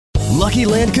Lucky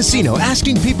Land Casino,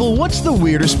 asking people, what's the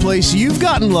weirdest place you've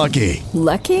gotten lucky?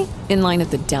 Lucky? In line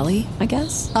at the deli, I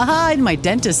guess? Aha, in my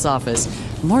dentist's office.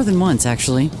 More than once,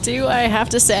 actually. Do I have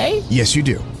to say? Yes, you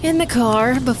do. In the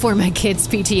car before my kids'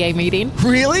 PTA meeting.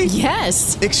 Really?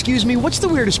 Yes. Excuse me, what's the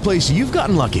weirdest place you've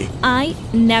gotten lucky? I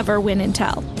never win and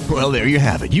tell. Well, there you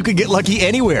have it. You can get lucky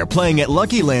anywhere, playing at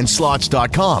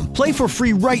LuckyLandSlots.com. Play for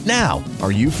free right now.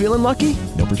 Are you feeling lucky?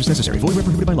 No purchase necessary. Void where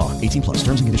prohibited by law. 18 plus.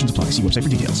 Terms and conditions apply. See website for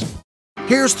details.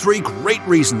 Here's 3 great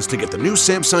reasons to get the new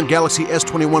Samsung Galaxy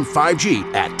S21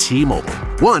 5G at T-Mobile.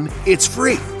 1, it's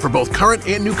free for both current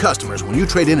and new customers when you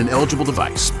trade in an eligible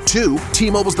device. 2,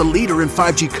 T-Mobile's the leader in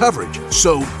 5G coverage.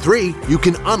 So 3, you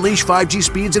can unleash 5G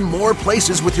speeds in more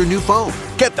places with your new phone.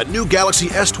 Get the new Galaxy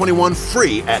S21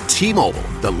 free at T-Mobile,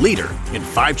 the leader in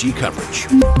 5G coverage.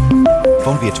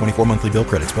 Phone via 24 monthly bill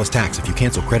credits plus tax. If you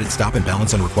cancel credit, stop, and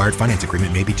balance on required finance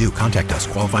agreement may be due. Contact us.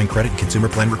 Qualifying credit and consumer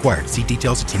plan required. See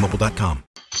details at T-Mobile.com.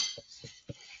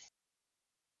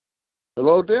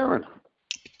 Hello, Darren.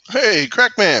 Hey,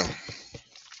 Crackman.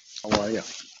 How are you?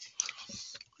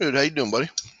 Good. How you doing, buddy?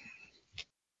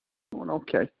 Doing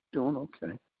okay.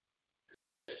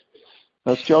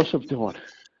 How's Joseph doing?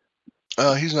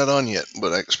 He's not on yet,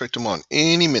 but I expect him on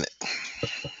any minute.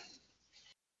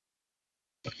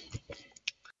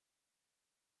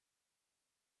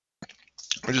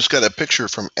 I just got a picture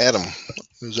from Adam.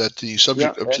 Is that the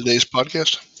subject of today's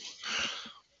podcast?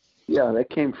 Yeah, that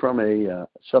came from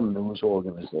some news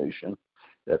organization,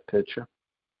 that picture.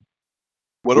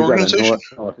 What organization?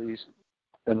 Northeast,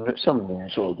 and some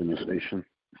news organization.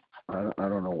 I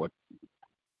don't know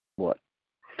what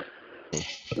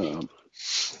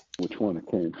which one it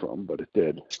came from, but it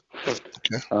did.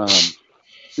 Okay.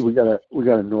 We got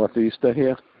a northeaster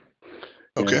here.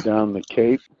 Okay. And down the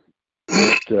Cape,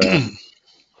 the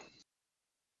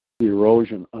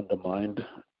erosion undermined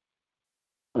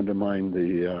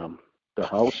the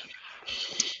house,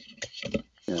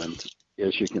 and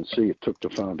as you can see, it took the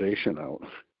foundation out.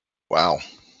 Wow.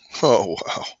 Oh,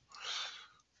 wow.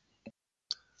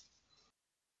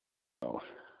 So,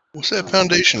 what's that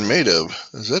foundation made of?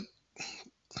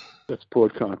 That's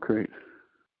poured concrete.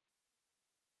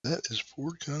 That is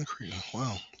poured concrete.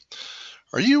 Wow.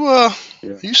 Are you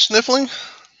sniffling? A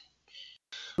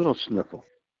little sniffle.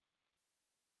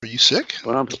 Are you sick?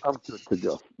 But I'm good to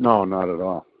go. No, not at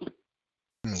all.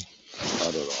 Not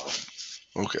at all.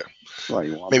 Okay. Why,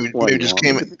 you want maybe just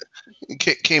came in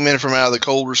from out of the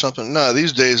cold or something. No,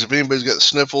 these days, if anybody's got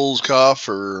sniffles, cough,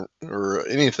 or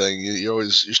anything,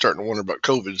 you're starting to wonder about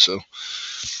COVID. So,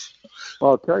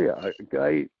 well, I'll tell you, a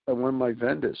guy, one of my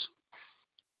vendors,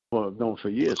 well, I've known for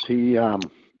years. He has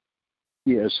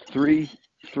three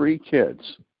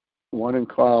kids, one in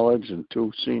college and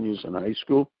 2 seniors in high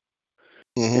school.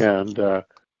 Mm-hmm. And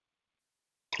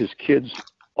his kids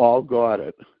all got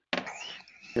it,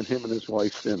 and him and his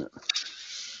wife didn't.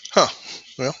 Huh.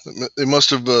 Well, they must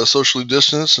have socially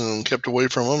distanced and kept away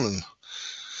from them,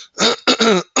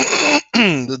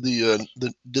 and did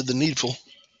the needful.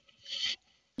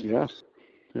 Yeah.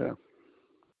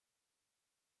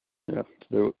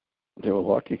 They were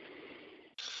lucky.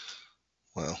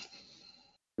 Wow.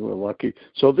 They were lucky.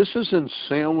 So this is in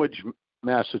Sandwich,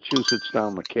 Massachusetts,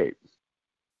 down the Cape.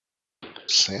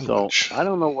 Sandwich. So I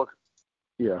don't know what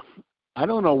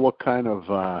kind of,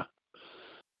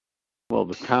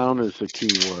 the town is a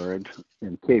key word,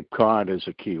 and Cape Cod is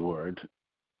a key word.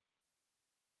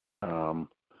 And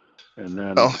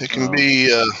then. Well, it can be,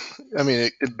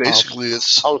 it basically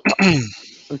it's. Go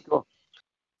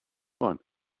on.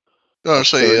 No, I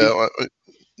say,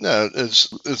 no, it's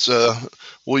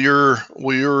will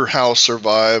your house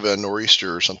survive a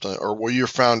nor'easter or something, or will your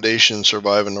foundation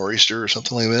survive a nor'easter or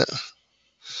something like that?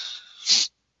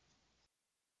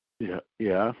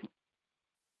 Yeah.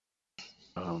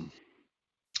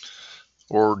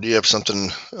 Or do you have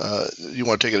something you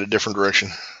want to take it a different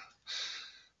direction?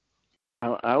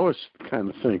 I was kind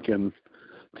of thinking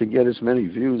to get as many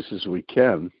views as we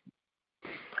can.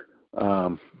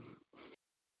 I'm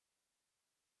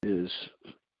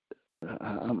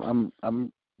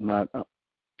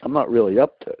not really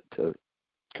up to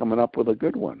coming up with a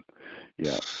good one.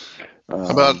 Yeah.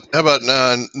 How about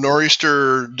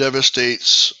nor'easter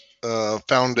devastates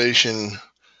foundation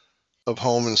of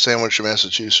home in Sandwich,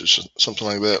 Massachusetts, something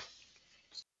like that.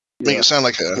 Make it sound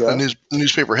like a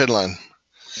newspaper headline.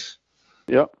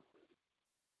 Yep.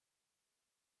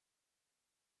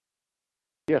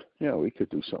 Yeah, we could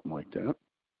do something like that.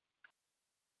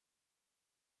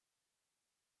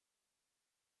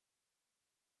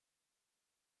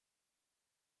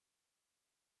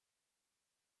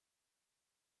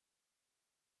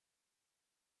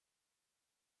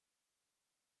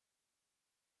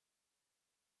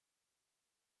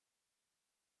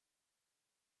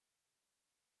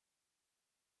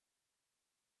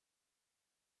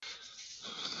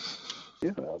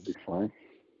 Yeah, that'll be fine.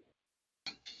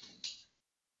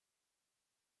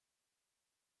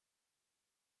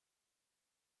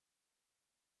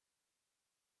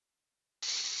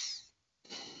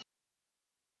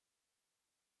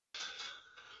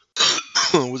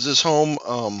 Was this home?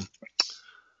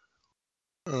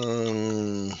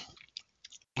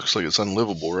 Looks like it's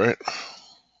unlivable, right?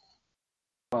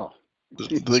 Oh, Do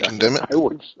they condemn it? I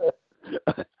would say.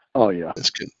 Oh yeah,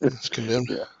 It's condemned.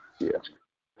 yeah.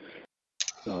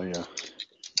 Oh yeah.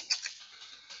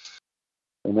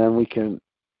 And then we can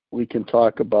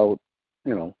talk about,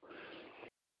 you know,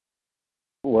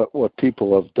 what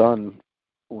people have done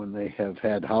when they have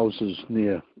had houses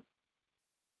near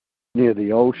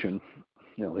the ocean.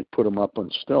 You know, they put them up on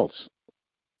stilts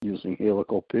using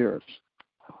helical piers.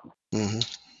 Mm-hmm.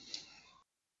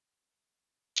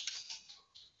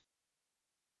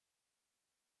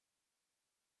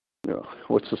 You know,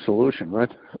 what's the solution?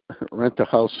 Rent a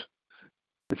house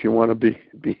if you want to be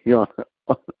on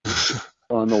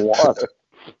the water.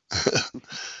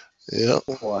 Yeah.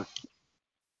 Or,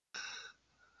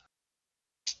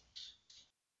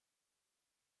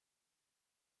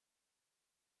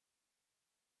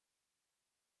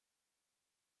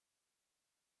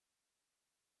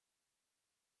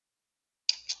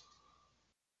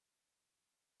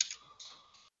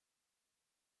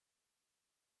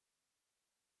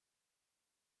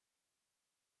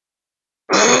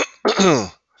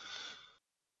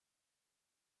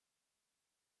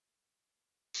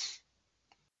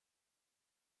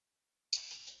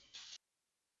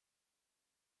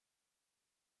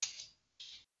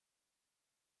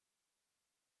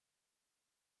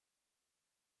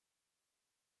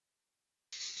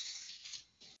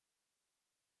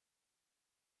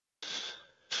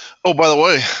 Oh, by the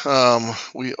way,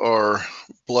 we are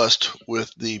blessed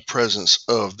with the presence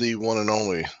of the one and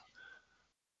only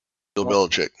Bill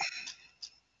Belichick.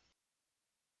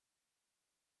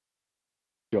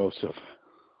 Joseph,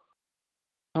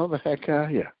 how the heck are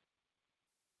you?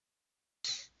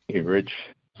 Hey, Rich.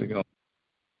 How's it going?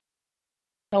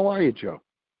 How are you, Joe?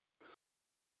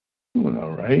 Doing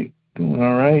all right. Doing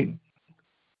all right.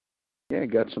 Yeah,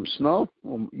 got some snow?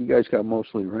 Well, you guys got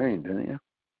mostly rain, didn't you?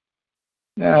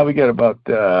 Now we got about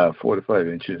 4 to 5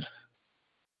 inches.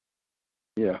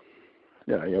 Yeah.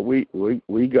 We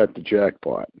got the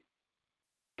jackpot.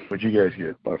 What'd you guys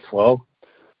get? About 12?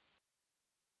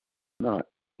 Not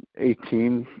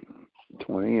 18,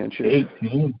 20 inches.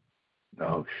 18?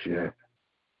 Oh shit.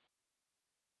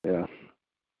 Yeah.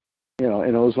 You know,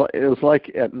 and it was like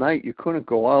at night you couldn't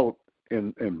go out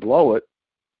and blow it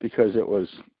because it was,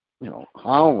 you know,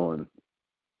 howling.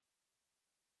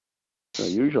 So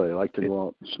usually I like to go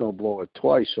out and snow blow it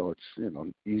twice, so it's, you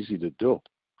know, easy to do.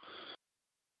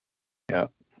 Yeah.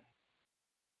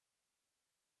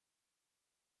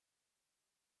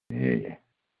 Yeah.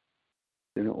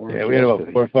 Didn't work. Yeah, we had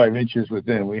about 4 or 5 inches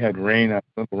within. We had rain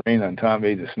on top,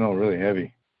 made the snow really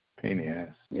heavy. Pain in the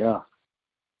ass. Yeah.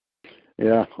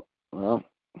 Yeah. Well,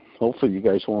 hopefully you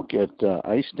guys won't get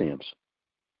ice dams.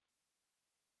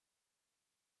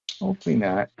 Hopefully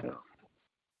not.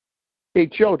 Hey,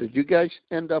 Joe, did you guys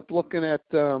end up looking at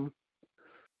New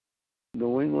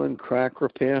England crack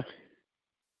repair?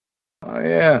 Oh,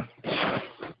 yeah.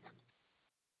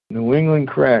 New England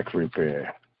crack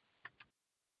repair.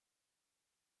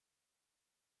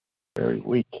 Very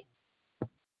weak.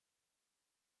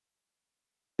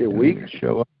 They're weak?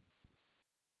 Show up.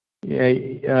 Yeah,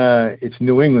 it's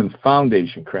New England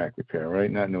Foundation crack repair, right?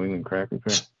 Not New England crack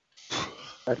repair.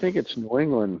 I think it's New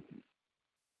England,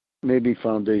 maybe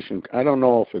Foundation. I don't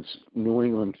know if it's New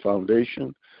England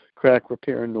Foundation crack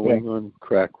repair and New England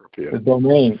crack repair.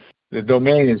 The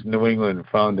domain is New England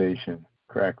Foundation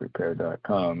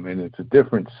crackrepair.com, and it's a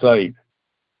different site.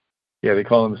 Yeah, they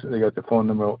got the phone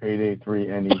number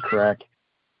 883-NE-CRACK.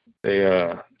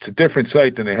 It's a different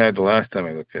site than they had the last time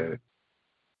I looked at it.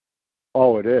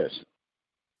 Oh, it is?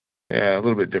 Yeah, a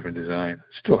little bit different design.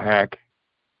 Still hack.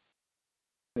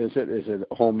 Is it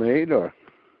homemade or?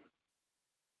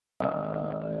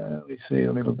 Let me see.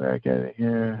 Let me go back at it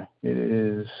here. It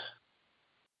is.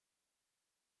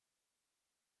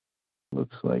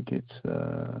 Looks like it's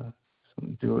some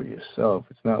do-it-yourself.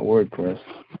 It's not WordPress.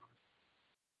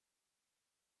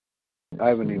 I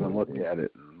haven't even looked at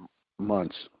it in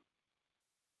months.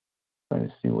 Trying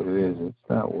to see what it is. It's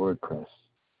not WordPress.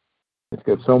 It's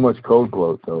got so much code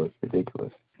bloat, though. It's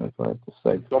ridiculous. That's why I have to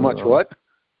cite. So much what?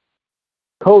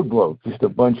 Code bloat. Just a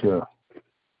bunch of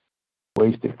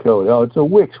wasted code. Oh, it's a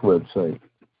Wix website.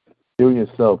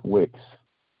 Do-it-yourself Wix.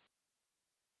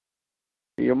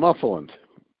 You're muffling.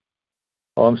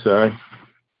 Oh, I'm sorry.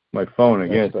 My phone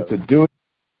again. It's a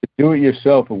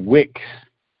do-it-yourself Wix,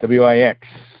 W-I-X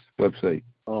website.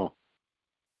 Oh.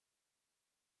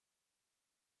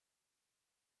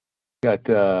 Got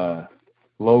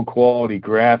low-quality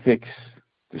graphics,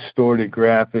 distorted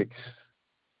graphics,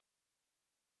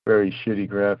 very shitty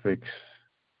graphics.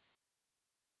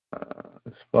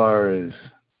 As far as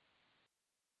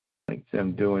like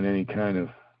them doing any kind of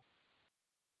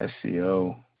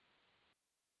SEO,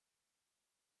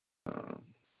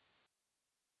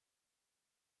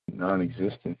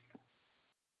 non-existent.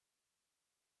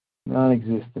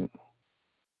 Non-existent.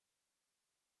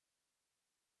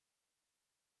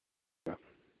 Yeah.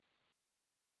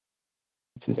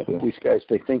 These guys,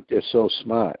 they think they're so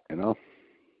smart, you know?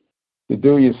 To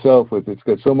do it yourself with, it's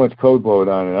got so much code load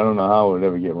on it, I don't know how it would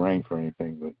ever get ranked for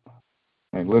anything, but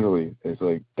like literally, there's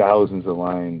like thousands of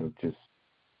lines of just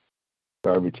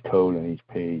garbage code on each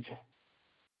page.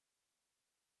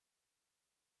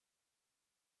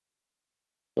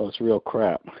 So it's real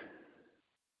crap.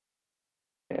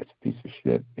 Yeah, it's a piece of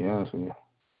shit, to be honest with you.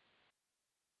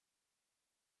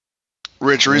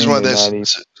 Rich, the reason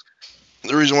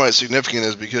why it's significant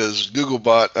is because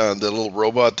Googlebot, the little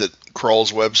robot that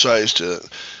crawls websites to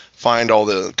find all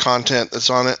the content that's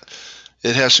on it,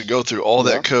 it has to go through all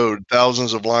that code,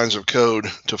 thousands of lines of code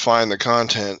to find the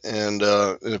content. And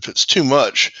if it's too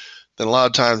much, then a lot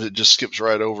of times it just skips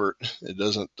right over it. It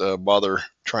doesn't bother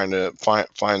trying to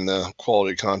find the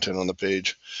quality content on the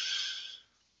page.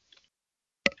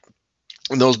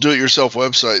 And those do-it-yourself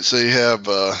websites, they have,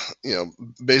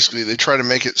 basically they try to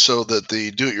make it so that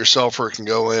the do-it-yourselfer can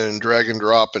go in and drag and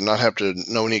drop and not have to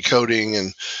know any coding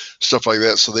and stuff like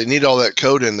that. So they need all that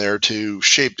code in there to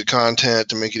shape the content,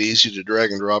 to make it easy to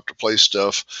drag and drop, to place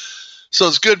stuff. So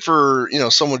it's good for,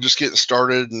 someone just getting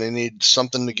started and they need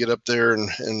something to get up there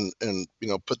and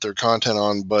put their content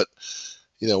on. But,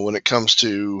 when it comes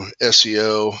to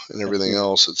SEO and everything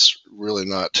else, it's really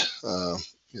not,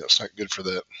 it's not good for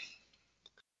that.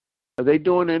 Are they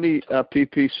doing any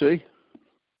PPC?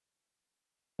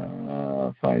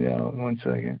 I'll find out. 1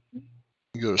 second.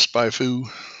 You go to SpyFu.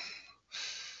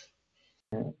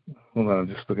 Hold on, I'm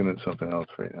just looking at something else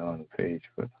right now on the page.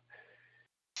 But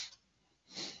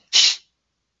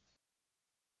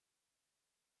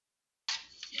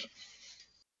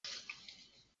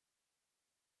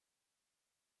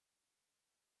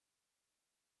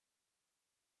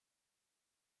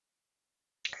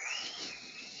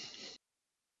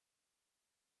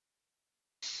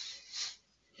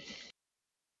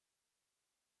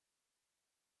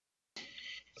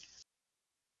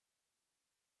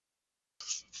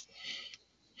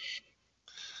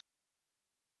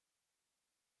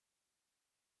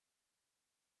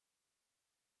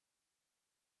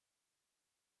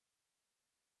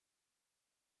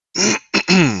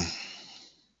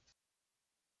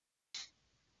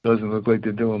doesn't look like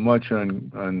they're doing much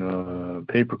on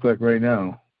pay-per-click right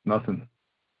now. Nothing.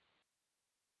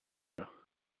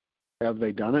 Have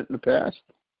they done it in the past?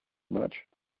 Much?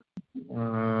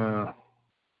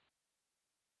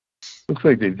 Looks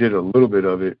like they did a little bit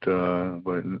of it,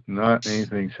 but not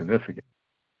anything significant.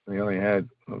 They only had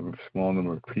a small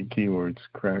number of keywords: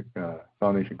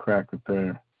 foundation crack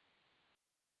repair.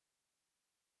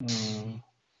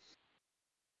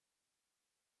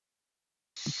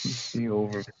 PPC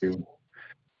overview.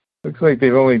 Looks like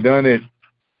they've only done it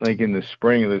like in the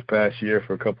spring of this past year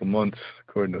for a couple months,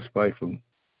 according to SpyFu.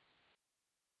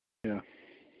 Yeah.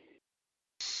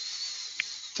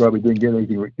 Probably didn't get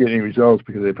any results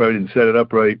because they probably didn't set it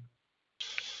up right.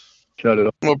 Shut it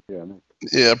up. Well,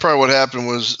 yeah, probably what happened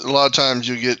was a lot of times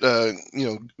you get,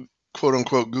 quote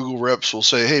unquote Google reps will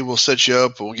say, hey, we'll set you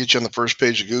up, we'll get you on the first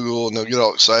page of Google, and they'll get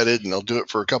all excited and they'll do it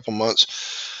for a couple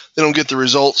months. They don't get the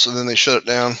results and then they shut it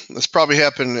down. That's probably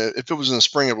happened if it was in the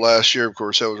spring of last year. Of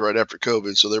course, that was right after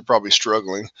COVID, so they're probably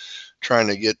struggling trying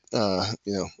to get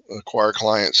acquire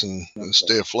clients and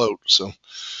stay afloat. So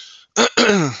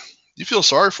you feel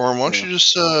sorry for them. Why don't you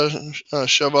just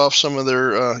shove off some of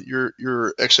their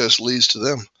your excess leads to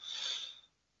them?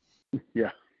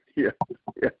 Yeah. I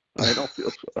don't feel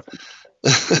sorry.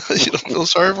 You don't feel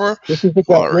sorry for him? This is the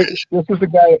guy.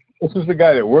 This is the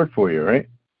guy that worked for you, right?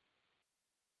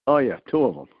 Oh yeah, 2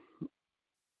 of them.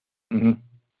 Mm-hmm.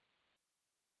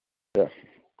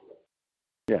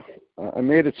 Yeah. I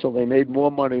made it so they made more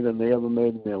money than they ever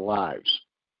made in their lives.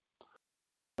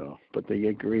 But they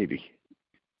get greedy.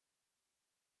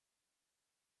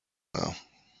 Oh.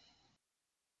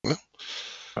 Well,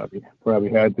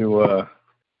 probably had to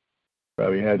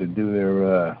do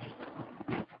their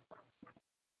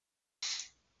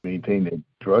maintain their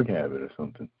drug habit or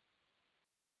something.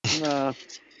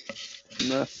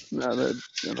 No,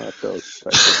 they're not those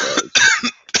types of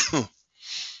guys.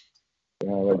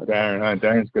 like Darren. Huh?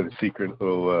 Darren's got a secret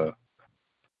little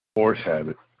horse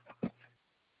habit.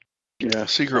 Yeah.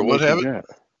 Secret what habit?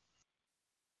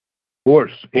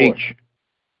 Horse. H.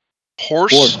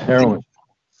 Horse? Heroin.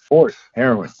 Horse.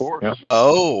 Heroin. Yep.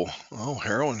 Oh,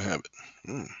 heroin habit.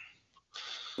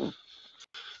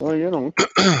 Well, you know.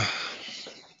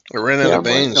 I ran out of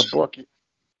veins.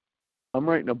 I'm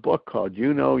writing a book called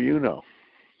You Know, You Know.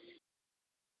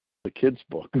 The kids'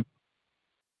 book.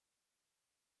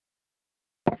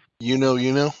 You know,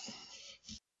 you know?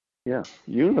 Yeah.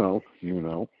 You know, you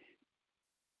know.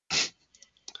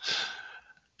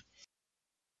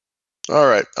 All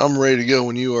right. I'm ready to go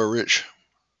when you are, Rich.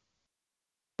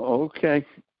 Okay.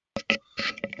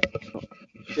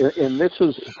 And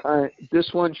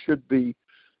this one should be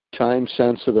time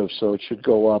sensitive, so it should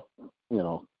go up,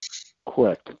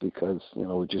 quick because,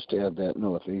 we just had that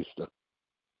northeaster.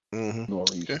 Mm-hmm.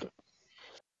 Nor'easter.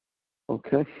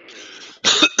 Okay.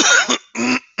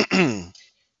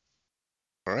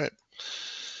 All right.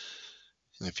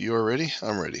 And if you are ready,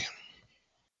 I'm ready.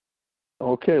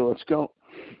 Okay, let's go.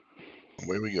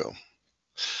 Away we go.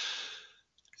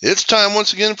 It's time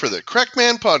once again for the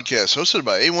Crackman Podcast, hosted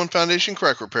by A1 Foundation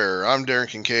Crack Repair. I'm Darren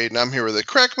Kincaid, and I'm here with the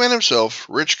Crackman himself,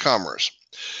 Rich Commerce.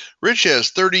 Rich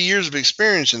has 30 years of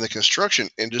experience in the construction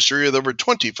industry with over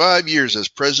 25 years as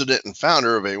president and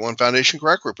founder of A1 Foundation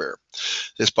Crack Repair.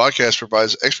 This podcast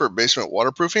provides expert basement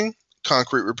waterproofing,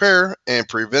 concrete repair, and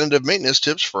preventative maintenance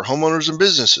tips for homeowners and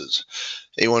businesses.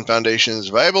 A1 Foundation's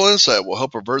valuable insight will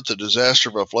help avert the disaster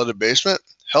of a flooded basement,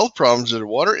 health problems due to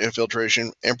water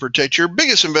infiltration, and protect your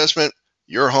biggest investment,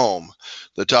 your home.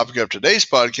 The topic of today's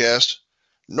podcast: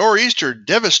 Nor'easter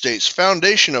devastates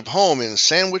foundation of home in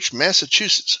Sandwich,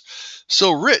 Massachusetts.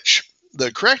 So, Rich,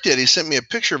 the Crack Daddy sent me a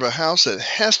picture of a house that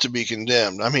has to be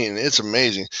condemned. I mean, it's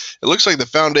amazing. It looks like the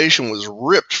foundation was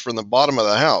ripped from the bottom of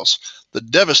the house. The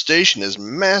devastation is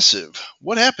massive.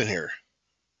 What happened here?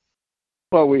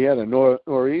 Well, we had a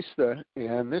nor'easter,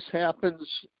 and this happens,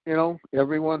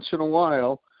 every once in a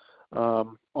while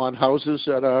on houses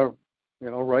that are,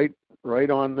 right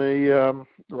on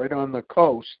the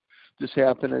coast. This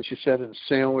happened, as you said, in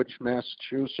Sandwich,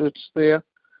 Massachusetts, there,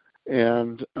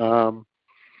 and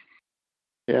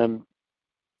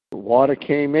water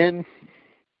came in.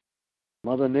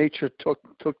 Mother Nature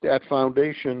took that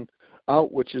foundation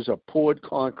out, which is a poured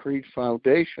concrete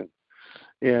foundation.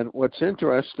 And what's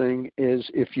interesting is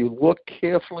if you look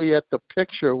carefully at the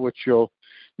picture, which you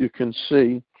can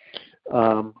see,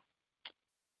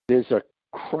 there's a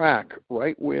crack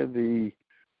right where the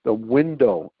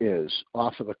window is,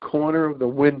 off of the corner of the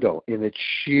window, and it's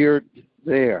sheared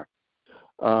there.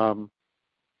 There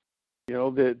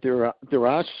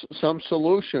are some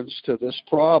solutions to this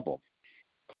problem.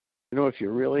 If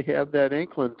you really have that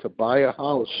inkling to buy a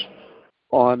house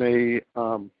on the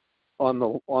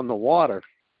water,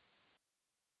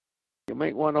 you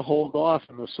might want to hold off,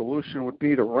 and the solution would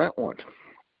be to rent one.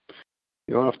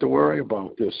 You don't have to worry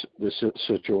about this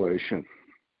situation.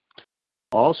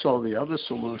 Also, the other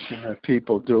solution that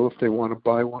people do if they want to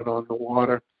buy one on the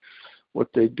water,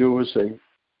 what they do is they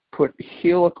put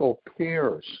helical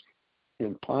piers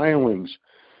in pilings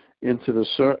into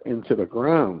the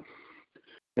ground,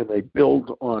 and they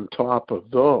build on top of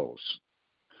those.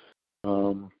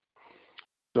 So,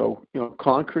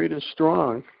 concrete is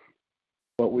strong,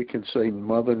 but we can say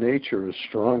Mother Nature is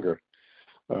stronger.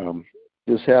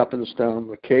 This happens down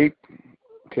the Cape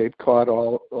Cod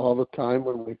all the time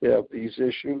when we have these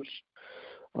issues.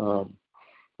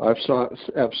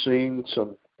 I've seen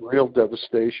some real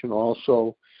devastation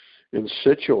also in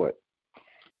Situate,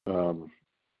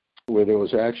 where there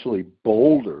was actually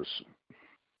boulders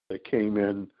that came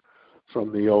in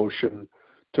from the ocean,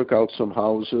 took out some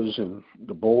houses, and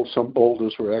some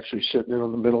boulders were actually sitting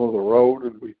in the middle of the road,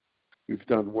 and we've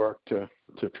done work to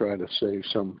try to save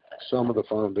some of the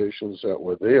foundations that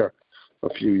were there a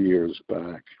few years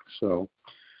back. So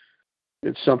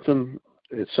it's something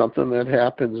that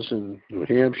happens in New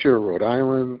Hampshire, Rhode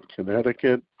Island,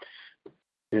 Connecticut,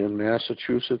 and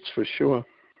Massachusetts for sure.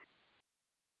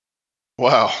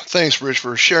 Wow. Thanks, Rich,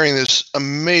 for sharing this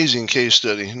amazing case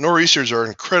study. Nor'easters are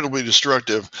incredibly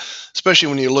destructive, especially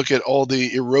when you look at all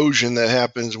the erosion that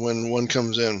happens when one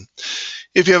comes in.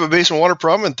 If you have a basement water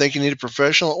problem and think you need a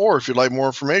professional, or if you'd like more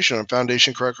information on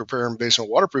foundation crack repair and basement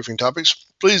waterproofing topics,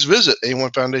 please visit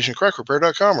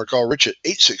a1foundationcrackrepair.com or call Rich at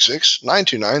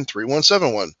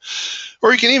 866-929-3171.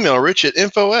 Or you can email Rich at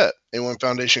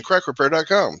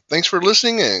info@a1foundationcrackrepair.com. Thanks for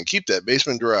listening, and keep that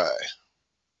basement dry.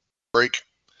 Break.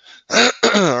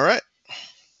 All right.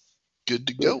 Good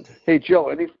to go. Hey, Joe,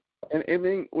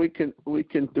 anything we can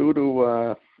do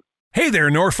to Hey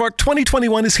there, Norfolk.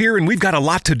 2021 is here and we've got a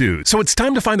lot to do, so it's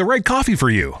time to find the right coffee for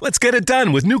you. Let's get it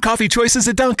done with new coffee choices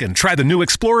at Dunkin'. Try the new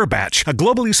Explorer Batch, a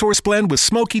globally sourced blend with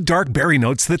smoky, dark berry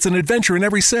notes that's an adventure in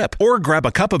every sip. Or grab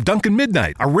a cup of Dunkin'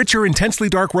 Midnight, a richer, intensely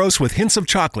dark roast with hints of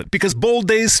chocolate, because bold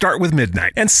days start with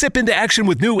midnight. And sip into action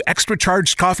with new extra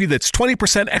charged coffee that's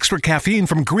 20% extra caffeine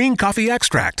from green coffee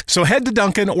extract. So head to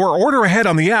Dunkin' or order ahead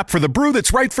on the app for the brew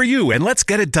that's right for you, and let's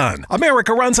get it done.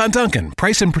 America runs on Dunkin'.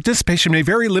 Price and participation may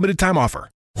vary. Limited time offer.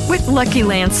 With Lucky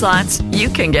Land Slots, you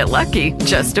can get lucky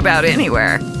just about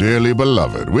anywhere. Dearly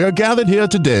beloved, we are gathered here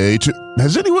today to...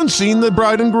 Has anyone seen the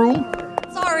bride and groom?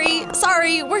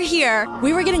 Sorry, we're here.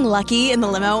 We were getting lucky in the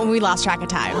limo and we lost track of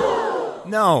time.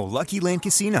 No, Lucky Land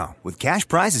Casino, with cash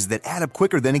prizes that add up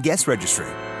quicker than a guest registry.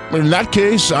 In that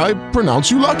case, I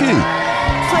pronounce you lucky.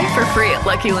 Play for free at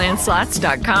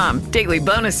LuckyLandSlots.com. Daily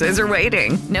bonuses are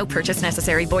waiting. No purchase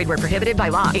necessary. Void where prohibited by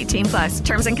law. 18+.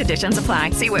 Terms and conditions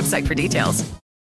apply. See website for details.